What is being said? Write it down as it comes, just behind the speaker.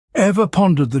Ever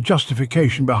pondered the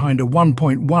justification behind a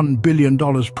 $1.1 billion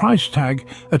price tag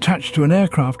attached to an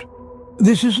aircraft?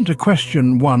 This isn't a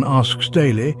question one asks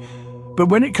daily, but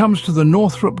when it comes to the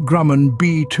Northrop Grumman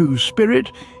B-2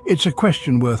 Spirit, it's a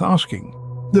question worth asking.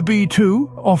 The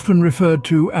B-2, often referred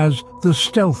to as the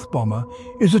stealth bomber,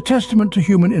 is a testament to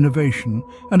human innovation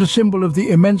and a symbol of the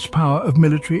immense power of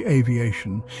military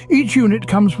aviation. Each unit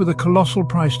comes with a colossal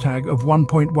price tag of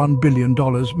 $1.1 billion,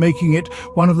 making it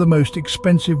one of the most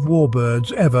expensive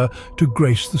warbirds ever to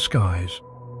grace the skies.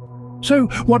 So,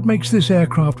 what makes this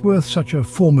aircraft worth such a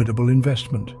formidable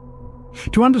investment?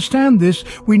 To understand this,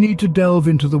 we need to delve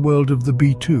into the world of the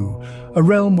B-2, a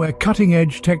realm where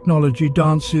cutting-edge technology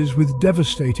dances with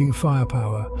devastating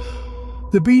firepower.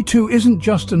 The B-2 isn't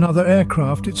just another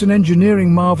aircraft, it's an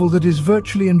engineering marvel that is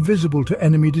virtually invisible to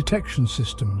enemy detection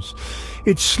systems.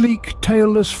 Its sleek,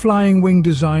 tailless flying wing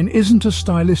design isn't a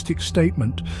stylistic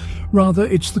statement, rather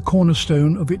it's the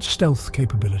cornerstone of its stealth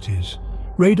capabilities.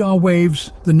 Radar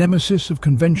waves, the nemesis of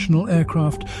conventional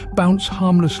aircraft, bounce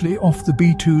harmlessly off the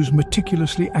B-2's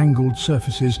meticulously angled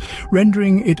surfaces,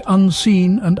 rendering it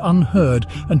unseen and unheard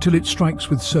until it strikes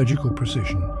with surgical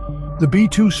precision. The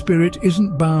B-2 Spirit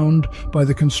isn't bound by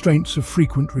the constraints of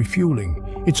frequent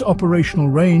refueling. Its operational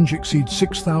range exceeds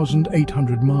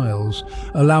 6,800 miles,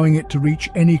 allowing it to reach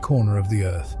any corner of the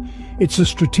Earth. It's a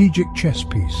strategic chess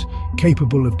piece,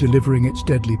 capable of delivering its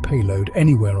deadly payload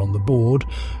anywhere on the board,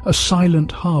 a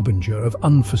silent harbinger of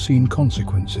unforeseen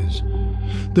consequences.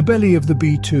 The belly of the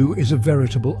B-2 is a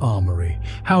veritable armory,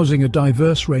 housing a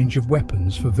diverse range of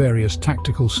weapons for various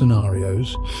tactical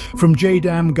scenarios, from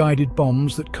JDAM-guided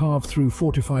bombs that carve through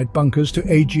fortified bunkers to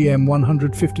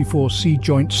AGM-154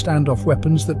 C-joint standoff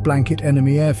weapons that blanket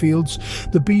enemy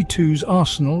airfields. The B-2's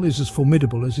arsenal is as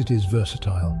formidable as it is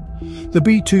versatile. The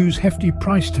B-2's hefty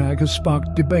price tag has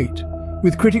sparked debate,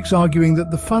 with critics arguing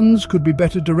that the funds could be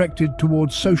better directed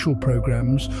towards social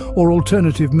programs or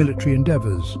alternative military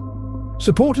endeavors.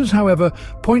 Supporters, however,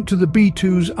 point to the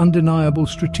B-2's undeniable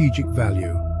strategic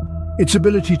value. Its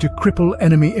ability to cripple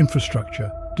enemy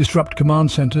infrastructure, disrupt command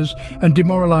centers, and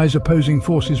demoralize opposing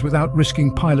forces without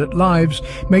risking pilot lives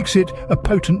makes it a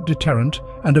potent deterrent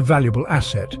and a valuable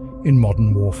asset in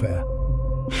modern warfare.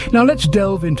 Now let's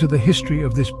delve into the history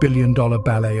of this billion-dollar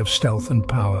ballet of stealth and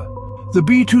power. The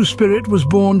B-2 Spirit was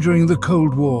born during the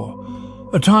Cold War,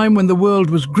 a time when the world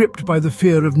was gripped by the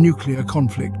fear of nuclear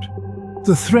conflict.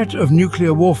 The threat of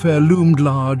nuclear warfare loomed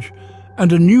large,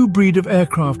 and a new breed of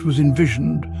aircraft was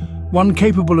envisioned, one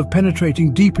capable of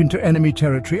penetrating deep into enemy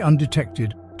territory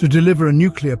undetected to deliver a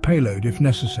nuclear payload if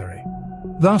necessary.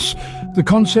 Thus, the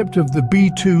concept of the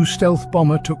B-2 stealth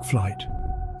bomber took flight.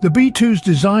 The B-2's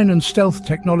design and stealth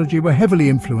technology were heavily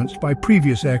influenced by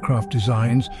previous aircraft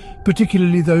designs,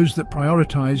 particularly those that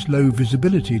prioritized low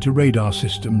visibility to radar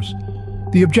systems.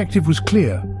 The objective was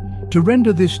clear: to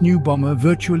render this new bomber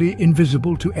virtually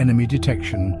invisible to enemy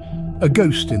detection, a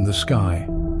ghost in the sky.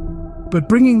 But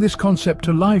bringing this concept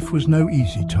to life was no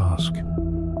easy task.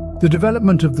 The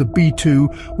development of the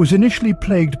B-2 was initially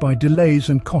plagued by delays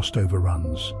and cost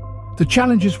overruns. The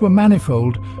challenges were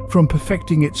manifold, from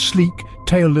perfecting its sleek,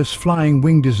 tailless flying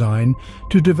wing design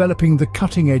to developing the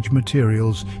cutting-edge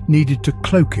materials needed to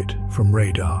cloak it from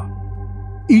radar.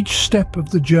 Each step of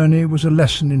the journey was a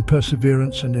lesson in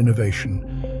perseverance and innovation.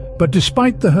 But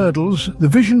despite the hurdles, the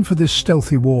vision for this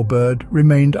stealthy warbird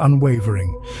remained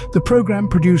unwavering. The program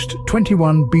produced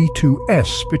 21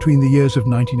 B-2S between the years of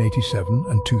 1987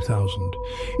 and 2000.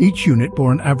 Each unit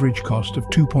bore an average cost of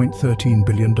 $2.13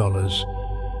 billion.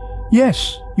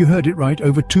 Yes, you heard it right,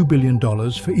 over $2 billion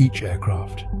for each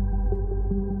aircraft.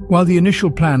 While the initial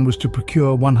plan was to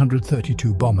procure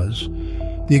 132 bombers,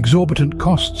 the exorbitant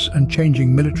costs and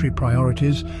changing military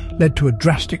priorities led to a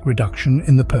drastic reduction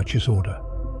in the purchase order.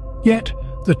 Yet,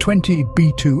 the 20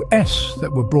 B-2S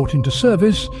that were brought into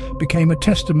service became a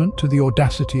testament to the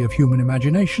audacity of human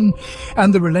imagination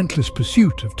and the relentless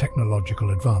pursuit of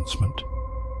technological advancement.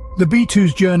 The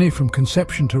B-2's journey from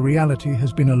conception to reality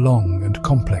has been a long and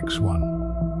complex one.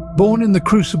 Born in the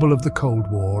crucible of the Cold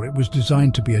War, it was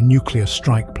designed to be a nuclear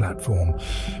strike platform.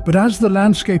 But as the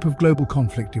landscape of global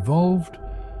conflict evolved,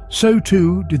 so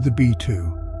too did the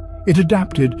B-2. It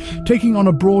adapted, taking on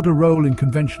a broader role in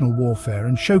conventional warfare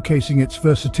and showcasing its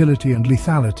versatility and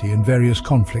lethality in various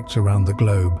conflicts around the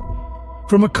globe.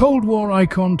 From a Cold War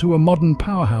icon to a modern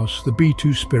powerhouse, the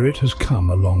B-2 Spirit has come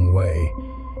a long way.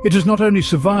 It has not only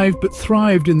survived but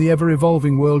thrived in the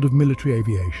ever-evolving world of military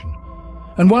aviation.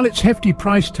 And while its hefty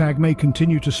price tag may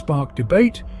continue to spark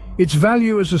debate, its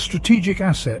value as a strategic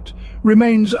asset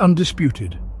remains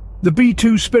undisputed. The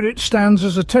B-2 Spirit stands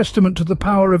as a testament to the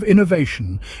power of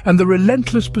innovation and the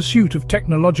relentless pursuit of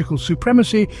technological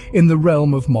supremacy in the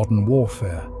realm of modern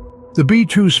warfare. The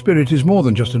B-2 Spirit is more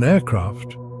than just an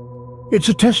aircraft. It's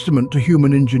a testament to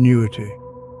human ingenuity.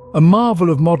 A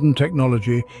marvel of modern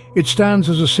technology, it stands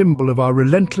as a symbol of our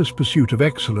relentless pursuit of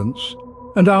excellence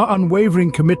and our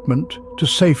unwavering commitment to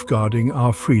safeguarding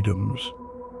our freedoms.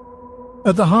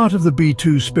 At the heart of the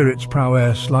B-2 Spirit's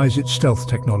prowess lies its stealth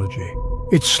technology.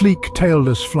 Its sleek,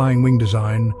 tailless flying wing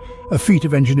design, a feat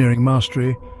of engineering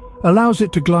mastery, allows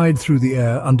it to glide through the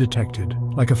air undetected,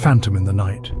 like a phantom in the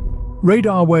night.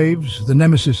 Radar waves, the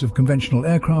nemesis of conventional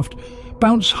aircraft,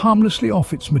 bounce harmlessly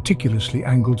off its meticulously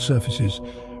angled surfaces,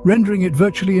 rendering it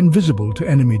virtually invisible to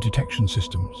enemy detection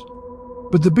systems.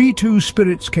 But the B-2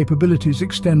 Spirit's capabilities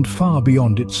extend far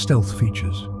beyond its stealth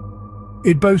features.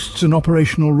 It boasts an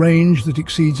operational range that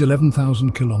exceeds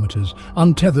 11,000 kilometers,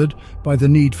 untethered by the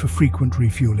need for frequent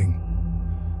refueling.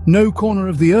 No corner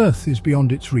of the Earth is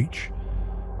beyond its reach.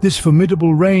 This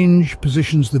formidable range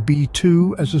positions the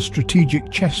B-2 as a strategic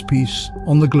chess piece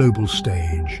on the global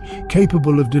stage,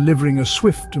 capable of delivering a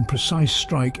swift and precise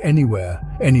strike anywhere,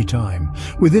 anytime.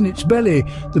 Within its belly,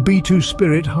 the B-2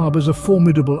 Spirit harbors a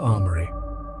formidable armory.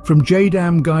 From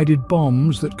JDAM-guided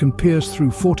bombs that can pierce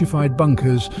through fortified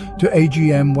bunkers to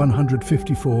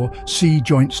AGM-154C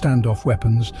joint standoff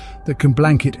weapons that can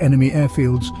blanket enemy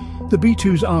airfields, the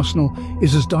B-2's arsenal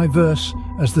is as diverse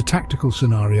as the tactical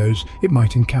scenarios it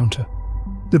might encounter.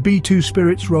 The B-2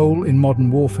 Spirit's role in modern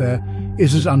warfare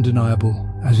is as undeniable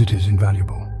as it is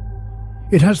invaluable.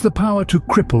 It has the power to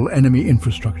cripple enemy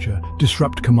infrastructure,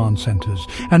 disrupt command centers,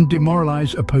 and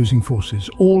demoralize opposing forces,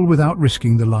 all without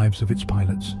risking the lives of its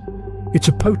pilots. It's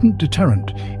a potent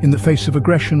deterrent in the face of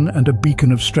aggression and a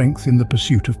beacon of strength in the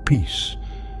pursuit of peace.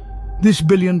 This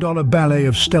billion-dollar ballet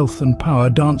of stealth and power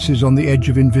dances on the edge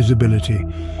of invisibility,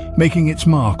 making its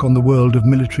mark on the world of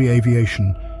military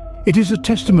aviation. It is a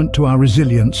testament to our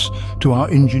resilience, to our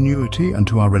ingenuity, and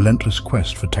to our relentless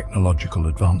quest for technological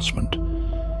advancement.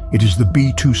 It is the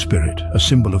B-2 Spirit, a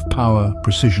symbol of power,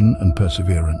 precision, and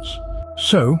perseverance.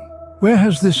 So, where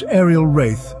has this aerial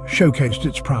wraith showcased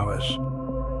its prowess?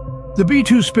 The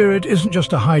B-2 Spirit isn't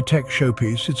just a high-tech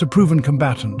showpiece, it's a proven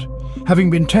combatant. Having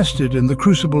been tested in the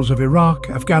crucibles of Iraq,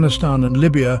 Afghanistan, and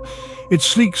Libya, its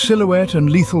sleek silhouette and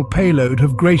lethal payload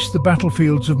have graced the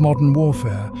battlefields of modern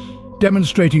warfare,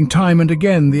 demonstrating time and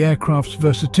again the aircraft's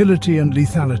versatility and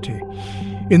lethality.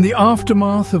 In the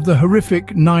aftermath of the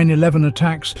horrific 9/11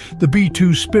 attacks, the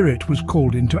B-2 Spirit was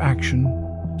called into action.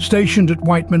 Stationed at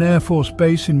Whiteman Air Force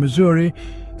Base in Missouri,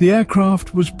 the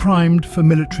aircraft was primed for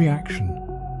military action.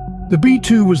 The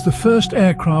B-2 was the first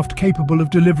aircraft capable of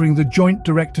delivering the Joint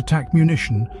Direct Attack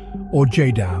Munition, or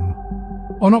JDAM.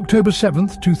 On October 7,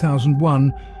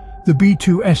 2001, the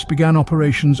B-2S began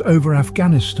operations over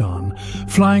Afghanistan,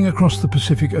 flying across the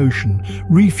Pacific Ocean,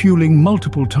 refueling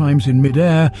multiple times in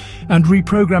mid-air and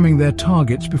reprogramming their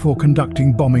targets before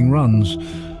conducting bombing runs.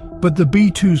 But the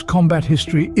B-2's combat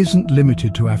history isn't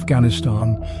limited to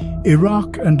Afghanistan.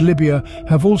 Iraq and Libya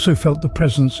have also felt the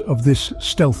presence of this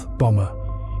stealth bomber.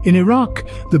 In Iraq,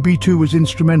 the B-2 was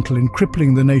instrumental in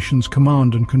crippling the nation's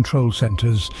command and control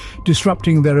centers,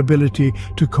 disrupting their ability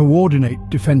to coordinate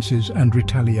defenses and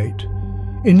retaliate.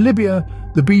 In Libya,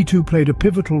 the B-2 played a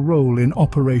pivotal role in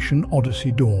Operation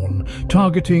Odyssey Dawn,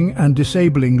 targeting and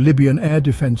disabling Libyan air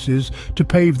defenses to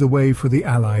pave the way for the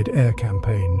Allied air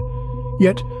campaign.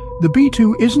 Yet, the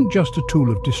B-2 isn't just a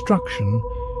tool of destruction,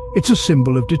 it's a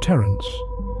symbol of deterrence.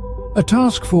 A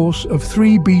task force of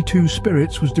 3 B-2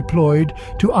 Spirits was deployed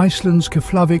to Iceland's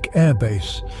Keflavik Air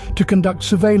Base to conduct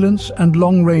surveillance and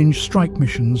long-range strike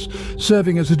missions,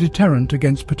 serving as a deterrent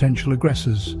against potential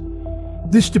aggressors.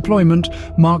 This deployment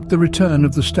marked the return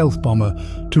of the stealth bomber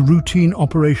to routine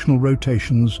operational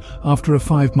rotations after a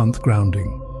 5-month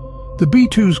grounding. The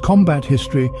B-2's combat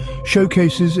history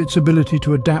showcases its ability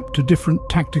to adapt to different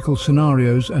tactical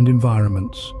scenarios and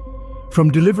environments. From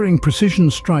delivering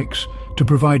precision strikes to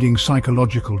providing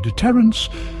psychological deterrence,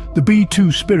 the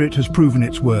B-2 Spirit has proven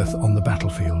its worth on the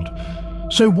battlefield.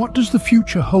 So what does the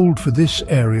future hold for this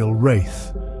aerial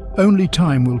wraith? Only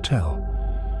time will tell.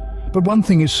 But one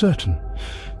thing is certain,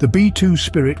 the B-2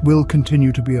 Spirit will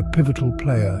continue to be a pivotal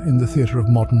player in the theatre of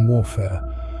modern warfare,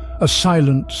 a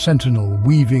silent sentinel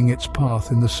weaving its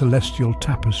path in the celestial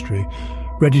tapestry,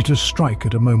 ready to strike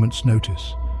at a moment's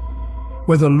notice.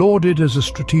 Whether lauded as a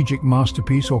strategic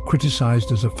masterpiece or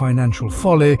criticized as a financial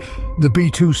folly, the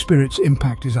B-2 Spirit's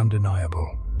impact is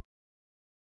undeniable.